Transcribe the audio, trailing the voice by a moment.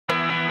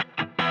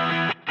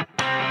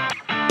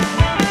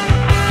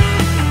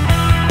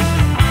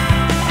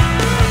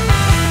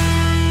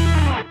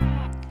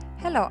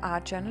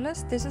art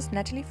journalist, this is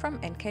Natalie from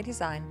NK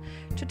Design.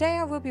 Today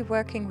I will be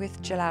working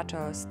with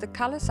gelatos. The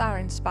colors are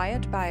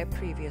inspired by a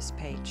previous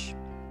page.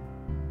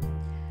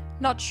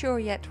 Not sure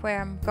yet where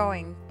I'm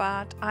going,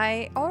 but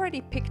I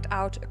already picked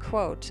out a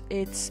quote.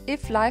 It's,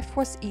 "If life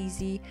was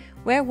easy,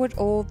 where would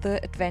all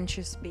the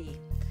adventures be?"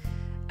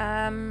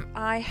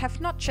 I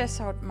have not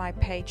gessoed my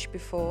page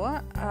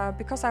before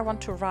because I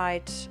want to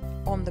write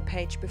on the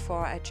page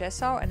before I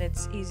gesso and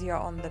it's easier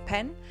on the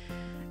pen.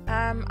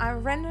 I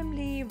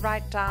randomly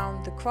write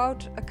down the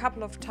quote a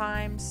couple of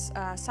times,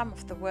 some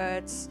of the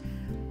words.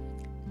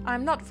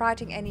 I'm not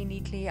writing any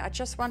neatly, I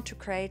just want to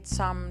create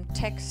some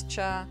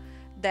texture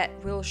that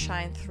will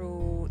shine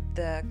through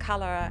the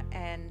color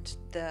and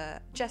the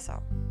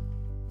gesso.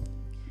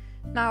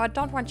 Now I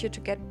don't want you to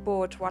get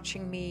bored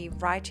watching me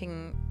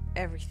writing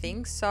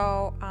everything,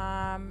 so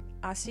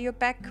I'll see you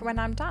back when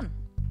I'm done.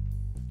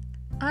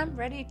 I'm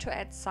ready to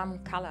add some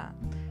color.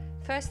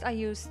 First I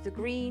use the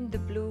green, the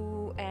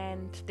blue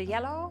and the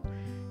yellow,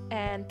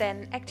 and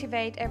then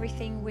activate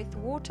everything with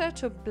water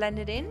to blend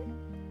it in,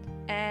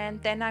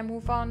 and then I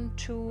move on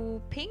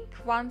to pink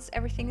once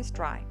everything is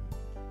dry.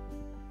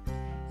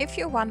 If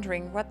you're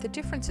wondering what the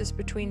difference is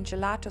between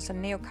gelatos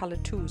and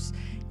Neocolor 2s,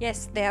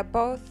 yes, they are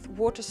both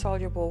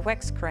water-soluble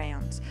wax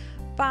crayons,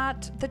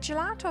 but the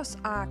gelatos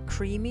are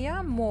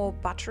creamier, more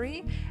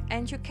buttery,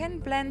 and you can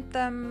blend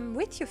them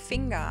with your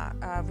finger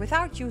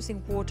without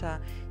using water.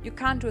 You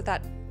can't do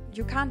that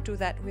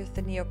with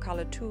the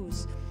Neocolor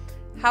 2s.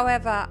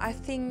 However, I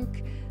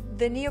think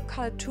the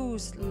Neocolor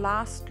 2s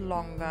last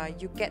longer,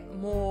 you get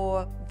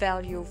more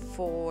value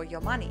for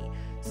your money.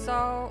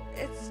 So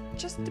it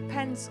just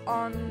depends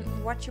on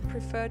what you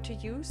prefer to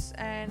use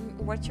and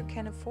what you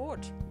can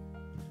afford.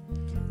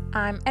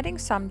 I'm adding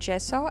some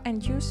gesso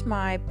and use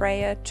my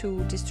brayer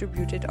to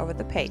distribute it over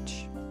the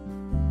page.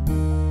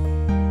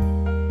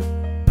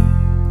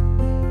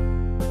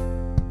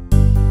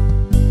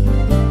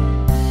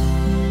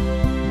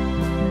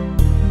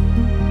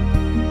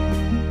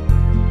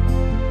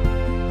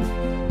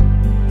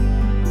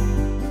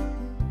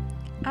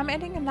 I'm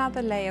adding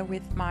another layer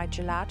with my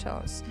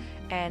gelatos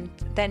and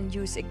then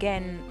use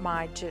again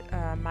my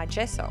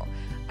gesso.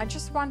 I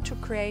just want to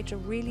create a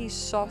really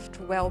soft,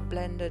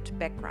 well-blended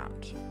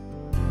background.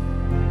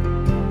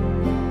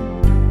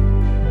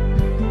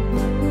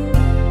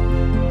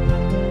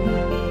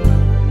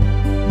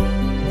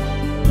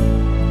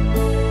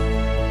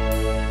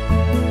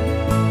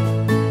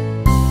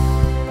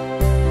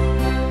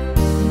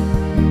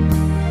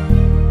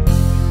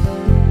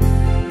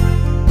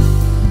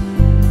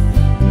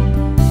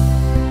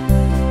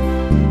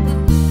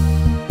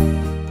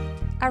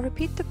 I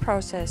repeat the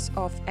process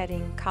of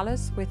adding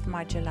colors with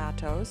my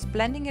gelatos,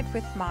 blending it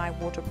with my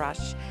water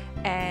brush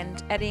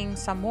and adding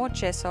some more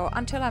gesso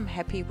until I'm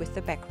happy with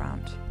the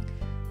background.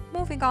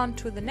 Moving on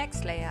to the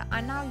next layer,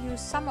 I now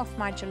use some of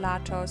my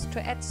gelatos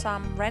to add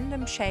some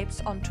random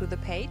shapes onto the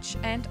page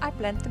and I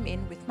blend them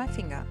in with my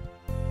finger.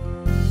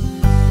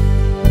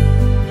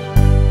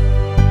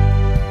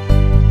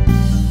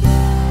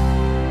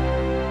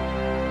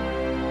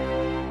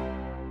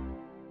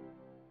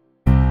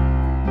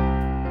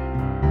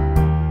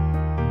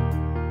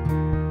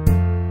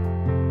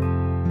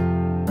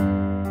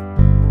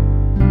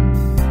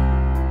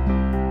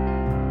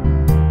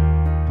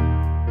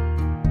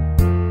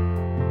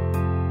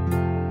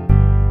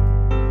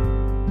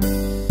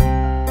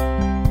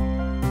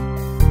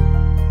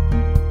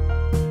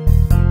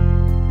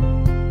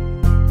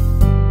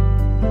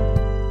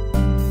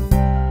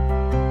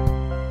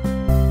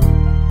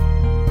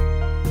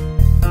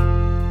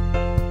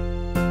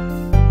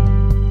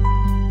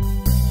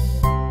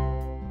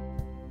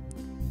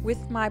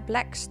 With my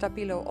black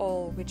Stabilo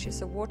All, which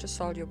is a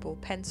water-soluble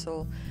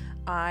pencil,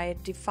 I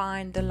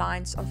define the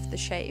lines of the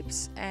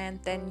shapes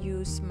and then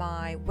use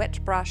my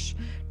wet brush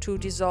to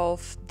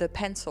dissolve the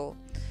pencil.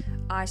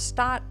 I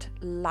start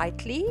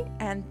lightly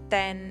and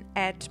then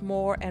add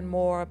more and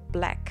more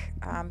black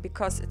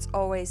because it's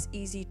always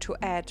easy to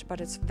add,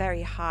 but it's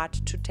very hard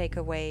to take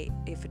away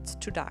if it's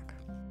too dark.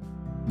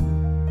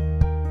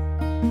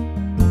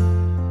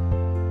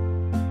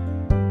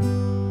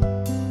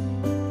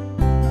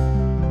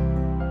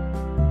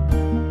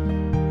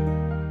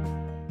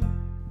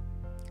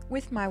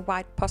 With my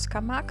white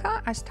Posca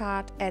marker, I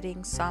start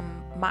adding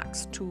some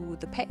marks to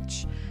the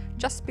page,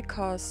 just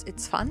because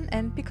it's fun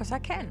and because I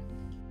can.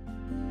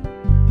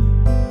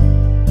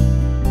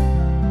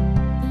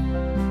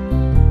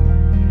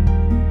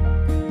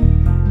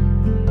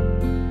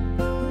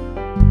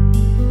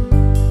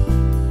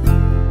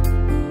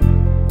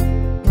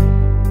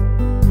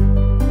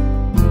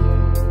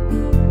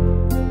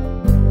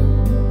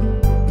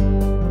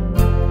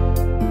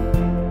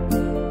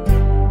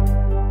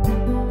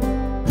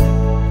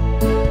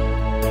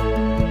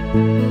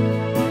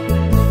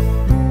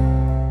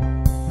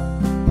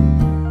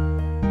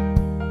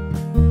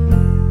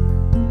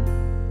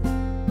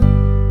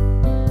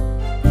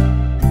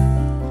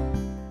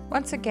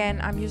 Once again,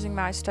 I'm using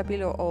my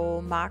Stabilo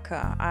All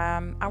marker.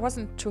 I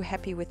wasn't too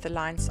happy with the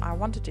lines, I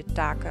wanted it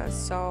darker,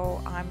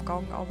 so I'm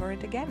going over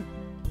it again.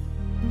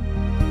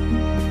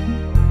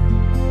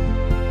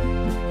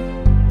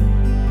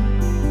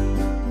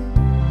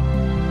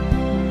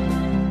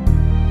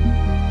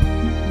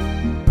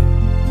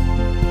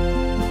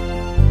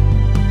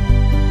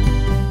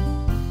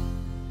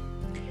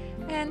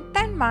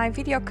 My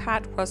video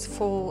card was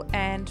full,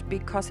 and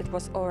because it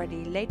was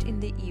already late in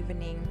the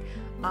evening,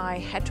 I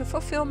had to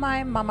fulfill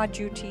my mama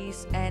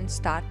duties and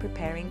start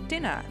preparing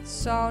dinner.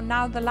 So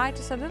now the light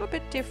is a little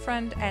bit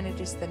different and it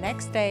is the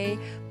next day,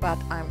 but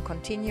I'm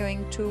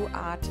continuing to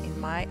art in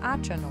my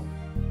art journal.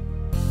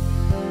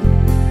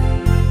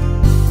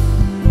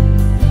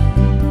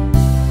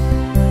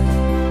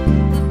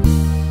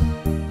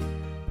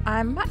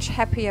 I'm much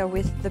happier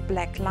with the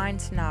black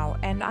lines now,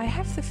 and I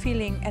have the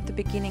feeling at the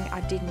beginning I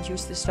didn't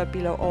use the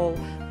Stabilo All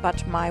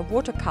but my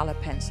watercolor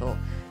pencil.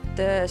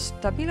 The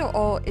Stabilo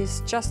All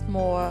is just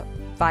more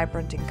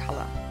vibrant in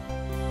color.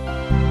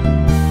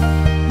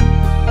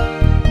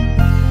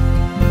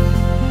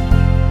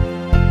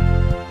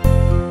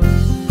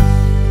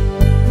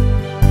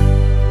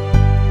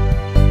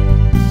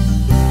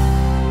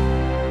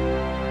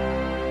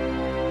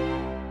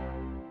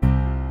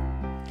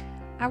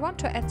 I want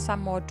to add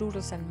some more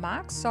doodles and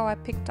marks, so I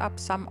picked up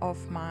some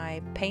of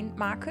my paint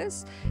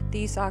markers.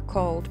 These are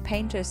called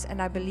painters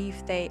and I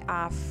believe they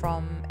are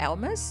from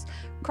Elmers.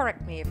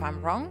 Correct me if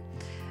I'm wrong.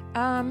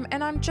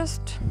 And I'm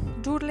just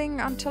doodling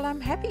until I'm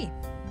happy.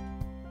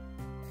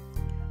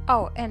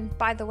 Oh, and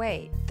by the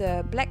way,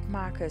 the black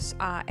markers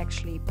are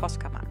actually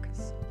Posca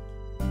markers.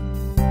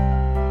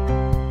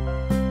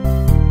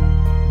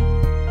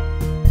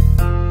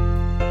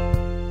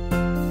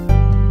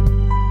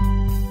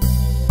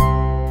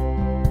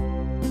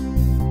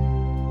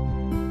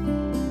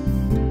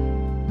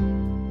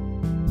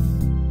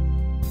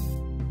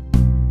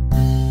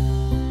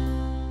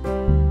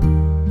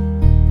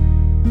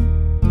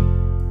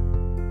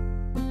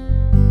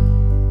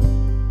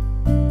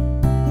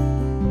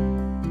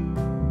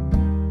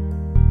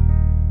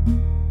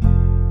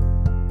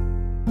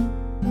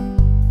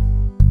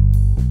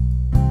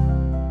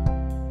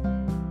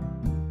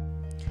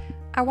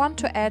 I want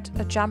to add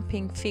a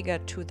jumping figure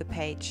to the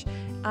page.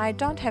 I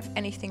don't have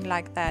anything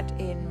like that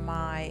in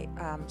my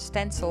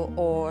stencil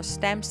or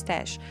stamp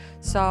stash,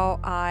 so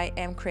I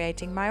am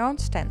creating my own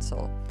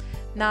stencil.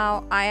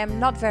 Now, I am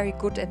not very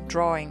good at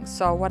drawing,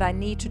 so what I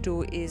need to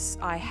do is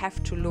I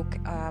have to look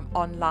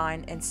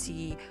online and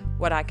see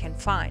what I can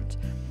find.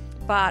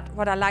 But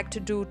what I like to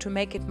do to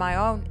make it my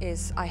own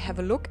is I have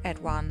a look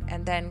at one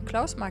and then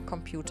close my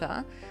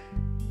computer,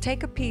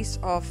 take a piece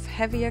of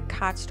heavier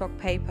cardstock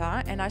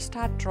paper and I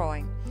start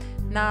drawing.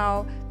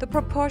 Now, the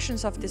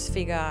proportions of this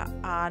figure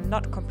are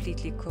not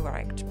completely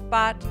correct,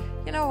 but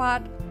you know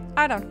what?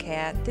 I don't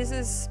care. This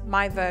is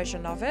my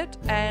version of it,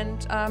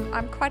 and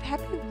I'm quite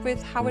happy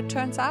with how it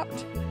turns out.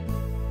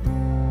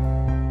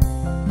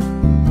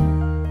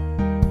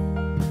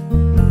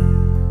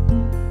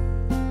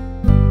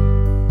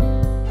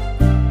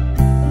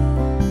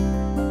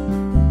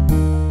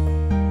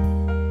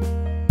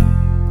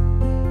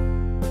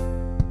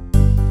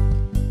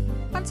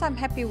 Once I'm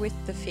happy with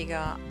the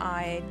figure,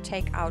 I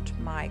take out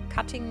my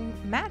cutting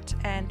mat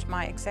and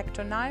my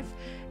exacto knife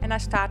and I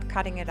start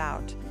cutting it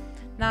out.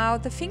 Now,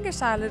 the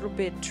fingers are a little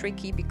bit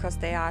tricky because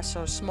they are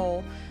so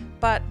small,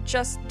 but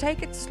just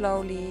take it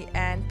slowly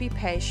and be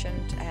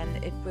patient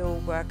and it will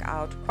work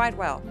out quite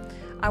well.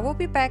 I will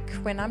be back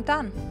when I'm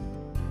done.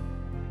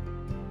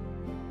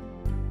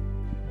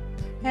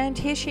 And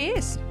here she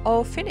is,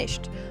 all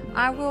finished.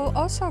 I will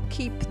also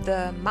keep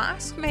the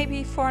mask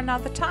maybe for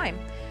another time.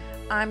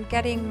 I'm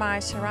getting my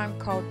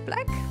Ceramcoat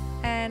black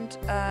and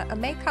a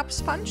makeup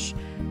sponge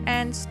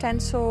and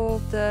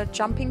stencil the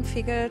jumping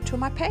figure to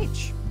my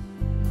page.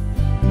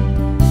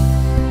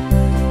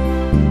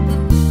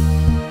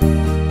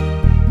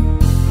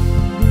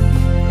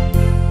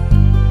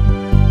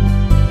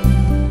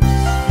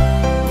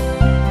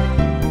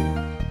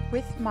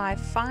 With my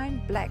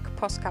fine black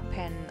Posca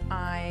pen,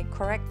 I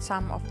correct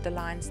some of the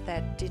lines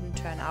that didn't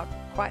turn out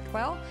quite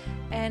well,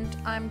 and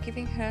I'm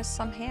giving her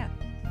some hair.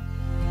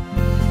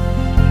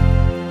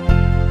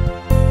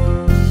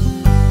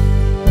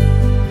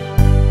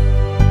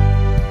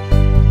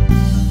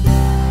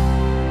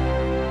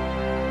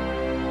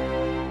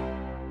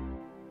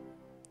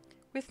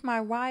 With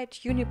my white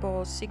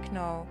Unibal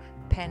Signo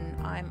pen,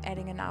 I'm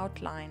adding an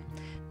outline.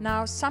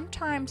 Now,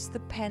 sometimes the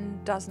pen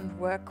doesn't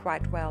work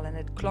quite well and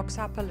it clogs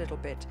up a little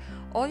bit.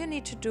 All you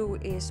need to do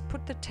is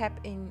put the tip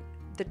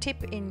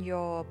in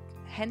your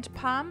hand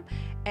palm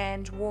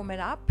and warm it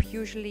up.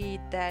 Usually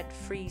that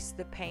frees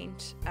the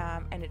paint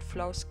and it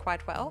flows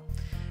quite well.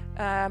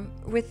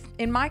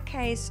 In my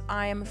case,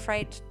 I am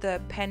afraid the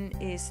pen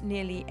is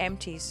nearly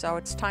empty, so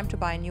it's time to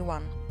buy a new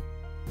one.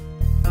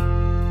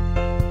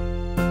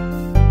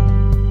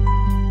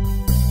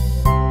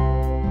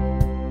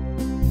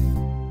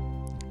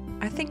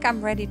 I think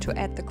I'm ready to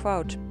add the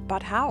quote,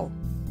 but how?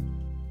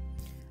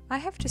 I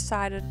have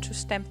decided to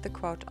stamp the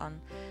quote on.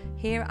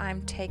 Here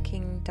I'm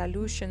taking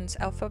Dylusions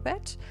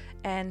alphabet,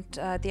 and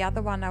the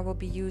other one I will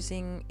be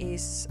using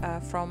is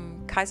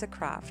from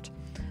Kaisercraft.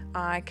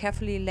 I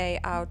carefully lay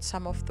out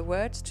some of the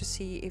words to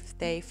see if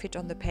they fit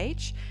on the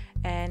page,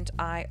 and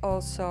I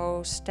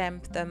also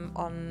stamp them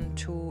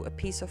onto a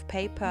piece of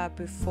paper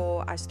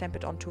before I stamp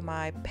it onto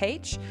my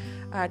page,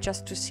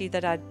 just to see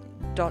that I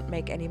don't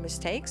make any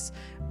mistakes,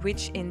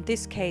 which in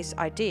this case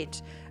I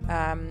did.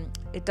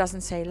 It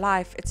doesn't say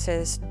life, it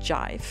says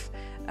jive,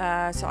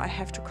 so I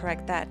have to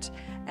correct that.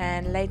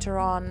 And later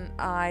on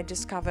I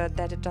discovered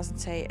that it doesn't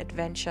say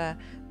adventure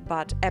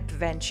but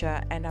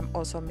adventure, and I'm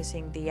also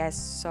missing the S,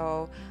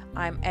 so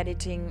I'm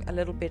editing a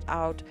little bit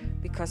out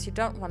because you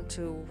don't want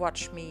to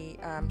watch me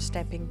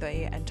stamping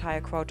the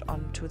entire quote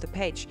onto the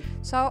page.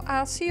 So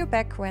I'll see you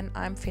back when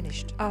I'm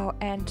finished. Oh,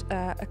 and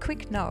a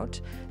quick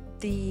note: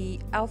 the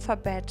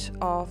alphabet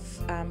of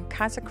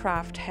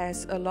Kaisercraft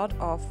has a lot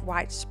of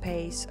white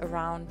space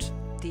around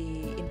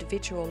the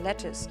individual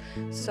letters,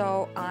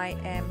 so I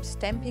am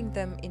stamping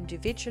them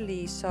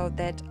individually so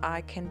that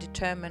I can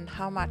determine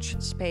how much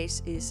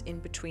space is in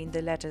between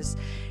the letters.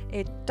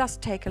 It does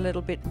take a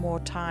little bit more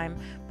time,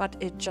 but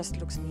it just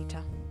looks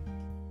neater.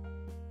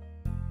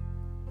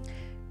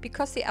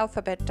 Because the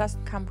alphabet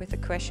doesn't come with a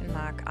question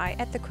mark, I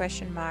add the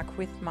question mark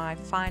with my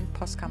fine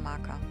Posca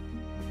marker.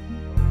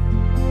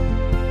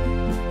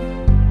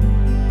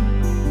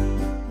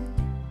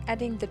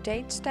 Adding the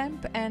date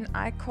stamp, and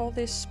I call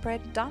this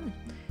spread done.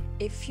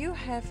 If you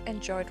have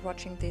enjoyed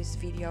watching this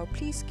video,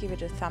 please give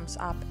it a thumbs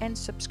up and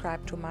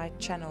subscribe to my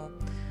channel.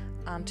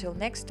 Until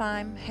next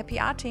time, happy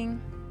arting!